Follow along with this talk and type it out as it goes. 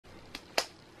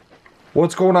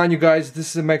What's going on, you guys?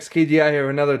 This is MaxKDI here,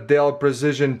 another Dell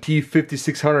Precision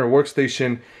T5600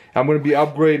 workstation. I'm going to be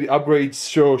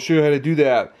show you how to do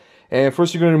that. And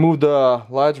first, you're going to remove the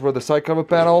latch for the side cover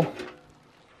panel.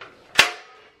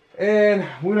 And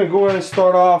we're going to go ahead and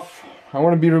start off. I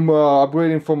want to be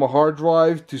upgrading from a hard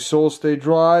drive to solid state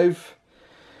drive.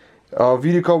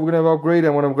 Video card we're going to upgrade.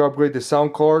 I want to upgrade the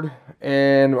sound card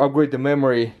and upgrade the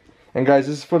memory. And guys,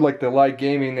 this is for like the light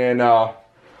gaming. And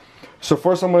so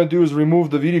first I'm going to do is remove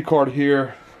the video card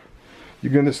here.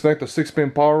 You're going to disconnect the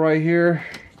 6-pin power right here.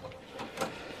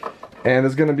 And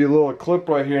there's going to be a little clip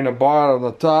right here in the bottom,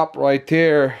 the top right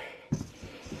there.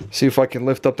 See if I can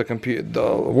lift up the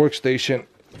workstation.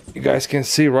 You guys can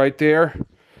see right there.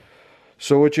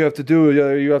 So what you have to do,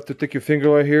 you have to take your finger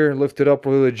right here, lift it up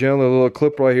really gently, a little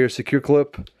clip right here, secure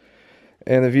clip.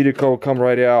 And the video card will come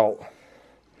right out.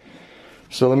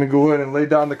 So let me go ahead and lay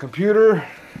down the computer.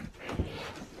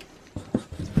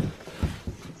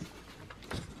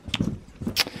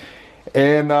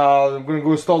 And I'm going to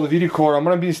go install the video card. I'm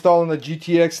going to be installing the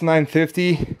GTX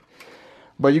 950.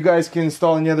 But you guys can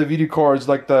install any other video cards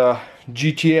like the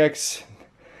GTX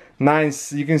 9.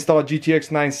 You can install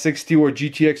GTX 960 or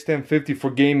GTX 1050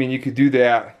 for gaming. You could do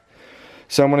that.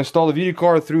 So I'm going to install the video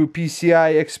card through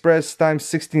PCI Express times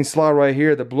 16 slot right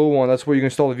here, the blue one. That's where you can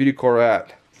install the video card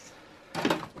at.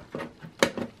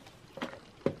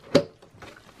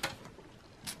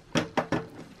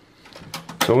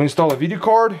 So we install the video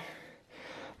card.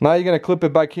 Now you're gonna clip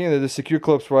it back in. The secure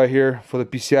clips right here for the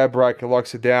PCI bracket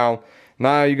locks it down.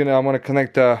 Now I'm gonna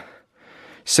connect the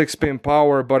 6-pin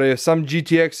power, but some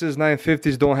GTXs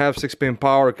 950s don't have 6-pin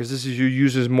power because this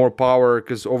uses more power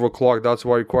because overclocked. That's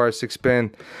why it requires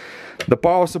 6-pin. The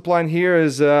power supply in here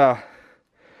is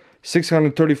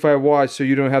 635 watts, so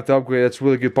you don't have to upgrade. That's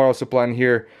really good power supply in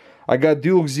here. I got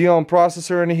dual Xeon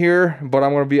processor in here, but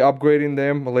I'm gonna be upgrading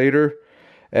them later.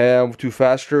 To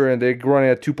faster, and they're running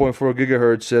at 2.4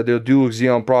 gigahertz. They're dual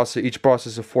Xeon processor. Each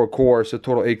processor 4 cores, so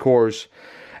total 8 cores.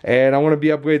 And I'm going to be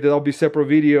upgraded. That'll be separate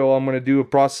video. I'm going to do a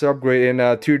processor upgrade,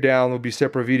 and tear down will be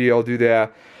separate video. I'll do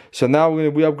that. So now we're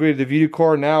going to be upgraded the video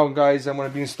card. Now, guys, I'm going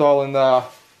to be installing the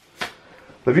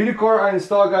video card. I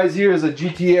installed, guys. Here is a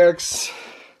GeForce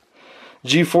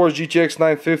GTX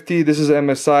 950. This is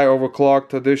MSI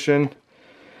overclocked edition.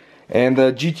 And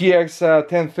the GTX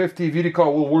 1050 video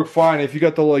card will work fine. If you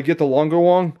got get the longer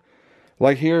one,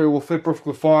 like here, it will fit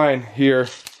perfectly fine here.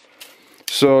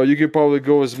 So you could probably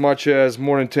go as much as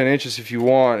more than 10 inches if you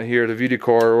want here, the video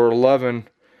card, or 11.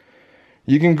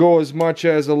 You can go as much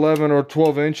as 11 or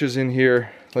 12 inches in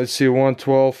here. Let's see,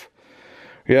 112.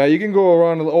 Yeah, you can go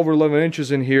around over 11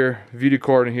 inches in here, video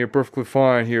card in here, perfectly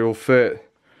fine here, will fit.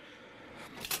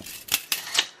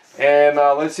 And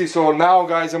let's see, so now,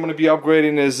 guys, I'm going to be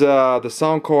upgrading the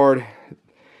sound card,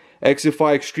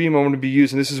 XFI Extreme. I'm going to be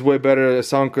using, this is way better the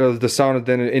sound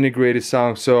than an integrated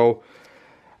sound. So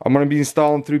I'm going to be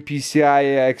installing through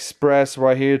PCI Express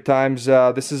right here times,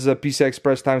 this is a PCI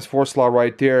Express times 4 slot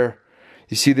right there.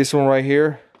 You see this one right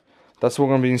here? That's what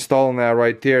we're going to be installing that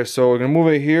right there. So we're going to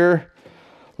move it here,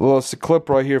 a little clip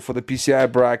right here for the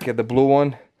PCI bracket, the blue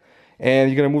one. And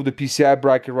you're going to move the PCI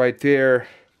bracket right there.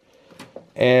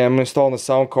 And I'm installing the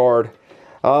sound card.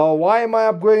 Why am I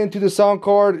upgrading to the sound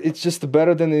card? It's just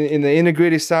better than in the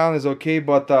integrated sound is okay,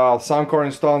 but sound card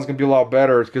installing is gonna be a lot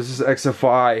better because this is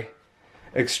XFI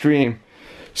Extreme.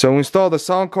 So we install the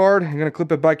sound card. I'm gonna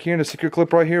clip it back here in the secure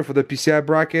clip right here for the PCI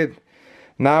bracket.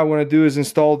 Now what I'm gonna do is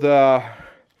install the.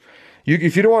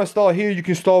 If you don't want to install it here, you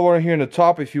can install one here in the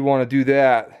top if you want to do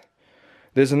that.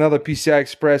 There's another PCI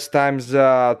Express times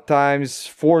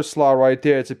 4 slot right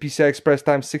there. It's a PCI Express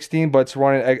times 16, but it's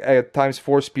running at times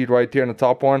 4 speed right there in the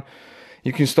top one.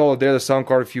 You can install it there, the sound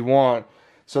card, if you want.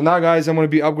 So now, guys, I'm going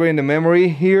to be upgrading the memory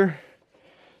here.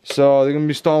 So they're going to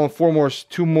be installing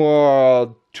two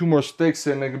more sticks,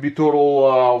 and it could be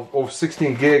total of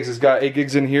 16 gigs. It's got 8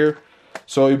 gigs in here,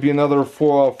 so it'll be another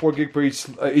 4 gig per each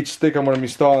stick. I'm going to be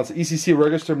installing. It's ECC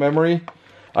register memory.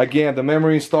 Again, the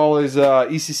memory install is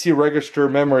ECC register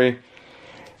memory,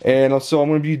 and also I'm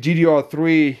going to be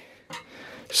DDR3.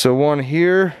 So one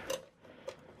here,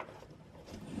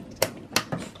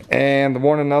 and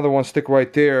another one stick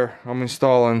right there. I'm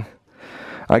installing.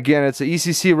 Again, it's a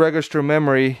ECC register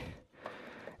memory,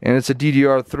 and it's a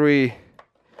DDR3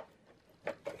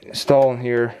 installing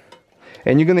here.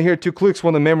 And you're going to hear 2 clicks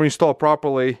when the memory installed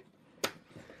properly.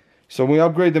 So when we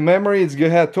upgrade the memory, it's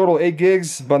gonna have total 8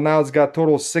 gigs, but now it's got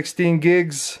total 16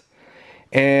 gigs.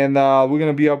 And we're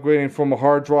gonna be upgrading from a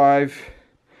hard drive.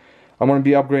 I'm gonna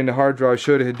be upgrading the hard drive,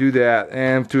 show you how to do that,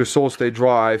 and to a solid state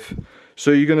drive.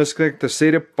 So you're gonna select the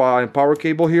SATA and power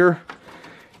cable here.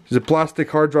 There's a plastic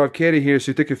hard drive caddy here, so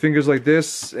you take your fingers like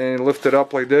this and lift it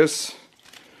up like this,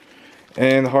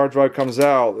 and the hard drive comes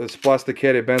out. It's plastic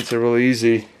caddy, bends it really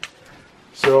easy.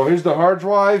 So here's the hard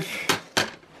drive,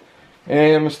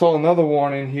 and I'm installing another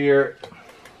one in here.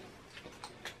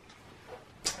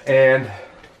 And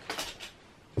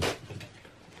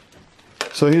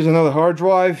so here's another hard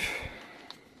drive.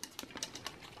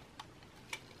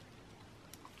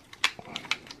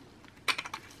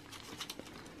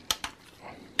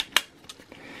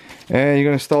 And you're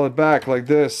going to install it back like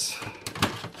this.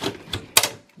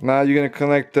 Now you're going to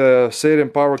connect the SATA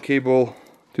and power cable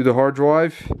to the hard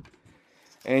drive,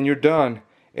 and you're done.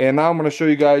 And now I'm going to show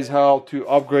you guys how to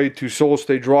upgrade to solid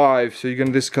state drive. So you're going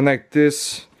to disconnect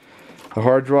this, the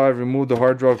hard drive, remove the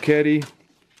hard drive caddy,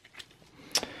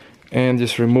 and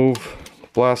just remove the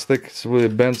plastic so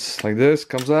it bends like this,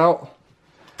 comes out.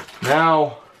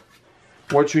 Now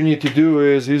what you need to do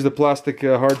is, here's the plastic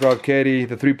hard drive caddy,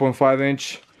 the 3.5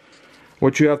 inch.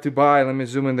 What you have to buy, let me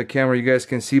zoom in the camera, you guys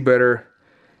can see better.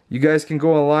 You guys can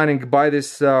go online and buy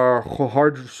this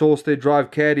hard solid state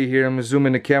drive caddy here. I'm gonna zoom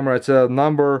in the camera. It's a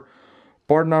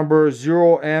part number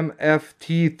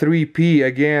 0MFT3P.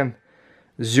 Again,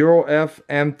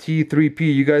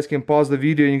 0FMT3P. You guys can pause the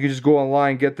video and you can just go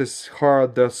online and get this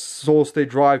the solid state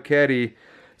drive caddy.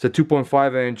 It's a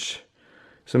 2.5 inch.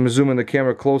 So I'm gonna zoom in the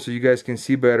camera closer, you guys can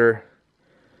see better.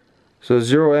 So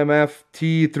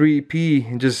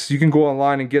 0MFT3P, and just you can go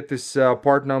online and get this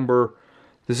part number.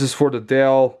 This is for the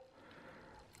Dell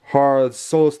hard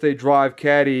solid state drive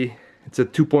caddy. It's a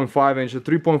 2.5 inch, a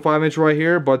 3.5 inch right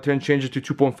here, but then change it to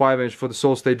 2.5 inch for the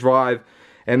solid state drive.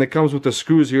 And it comes with the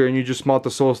screws here, and you just mount the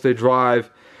solid state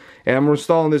drive. And I'm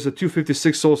installing this a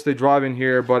 256 solid state drive in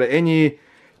here, but any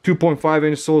 2.5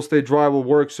 inch solid state drive will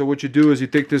work. So what you do is you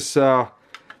take this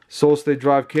solid state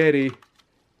drive caddy,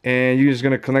 and you're just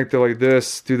gonna connect it like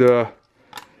this to the,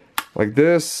 like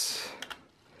this,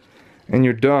 and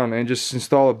you're done. And just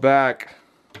install it back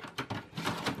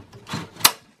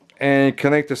and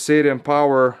connect the SATA and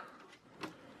power.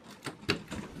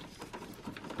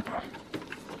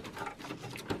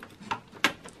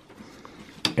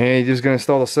 And you're just gonna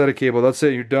install the SATA cable. That's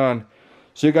it, you're done.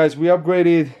 So you guys, we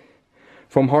upgraded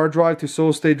from hard drive to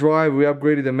solid state drive. We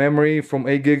upgraded the memory from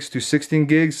 8 gigs to 16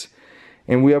 gigs.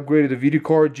 And we upgraded the video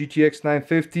card GTX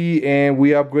 950, and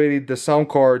we upgraded the sound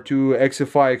card to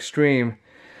XFI Extreme.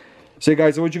 So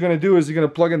guys, what you're going to do is you're going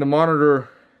to plug in the monitor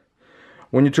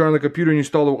when you turn on the computer and you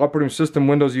install the operating system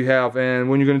Windows you have.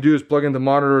 And what you're going to do is plug in the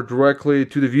monitor directly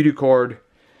to the video card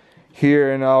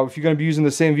here. And if you're going to be using the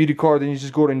same video card, then you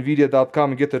just go to nvidia.com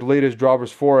and get the latest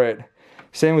drivers for it.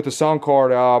 Same with the sound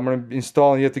card. I'm going to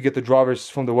install, and you have to get the drivers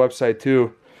from the website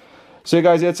too. So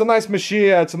guys, it's a nice machine,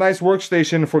 it's a nice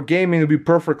workstation for gaming. It'll be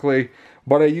perfectly,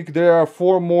 but there are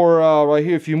 4 more right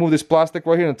here. If you move this plastic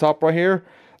right here on the top right here,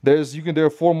 there are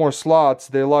 4 more slots.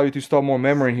 They allow you to install more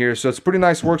memory in here. So it's a pretty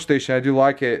nice workstation. I do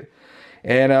like it.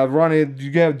 And I've run it, you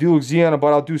can have dual Xeon,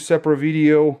 but I'll do separate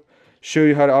video, show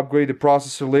you how to upgrade the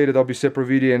processor later. That'll be separate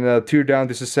video. And tear down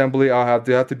disassembly,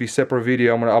 they have to be separate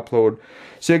video I'm going to upload.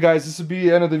 So guys, this will be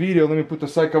the end of the video. Let me put the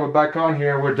side cover back on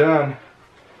here. We're done.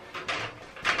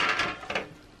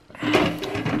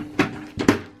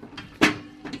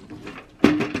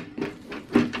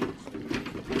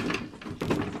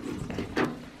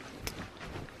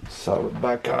 So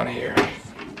back on here.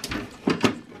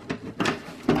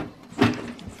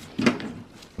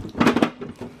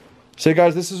 So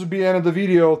guys, this will be the end of the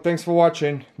video. Thanks for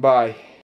watching. Bye.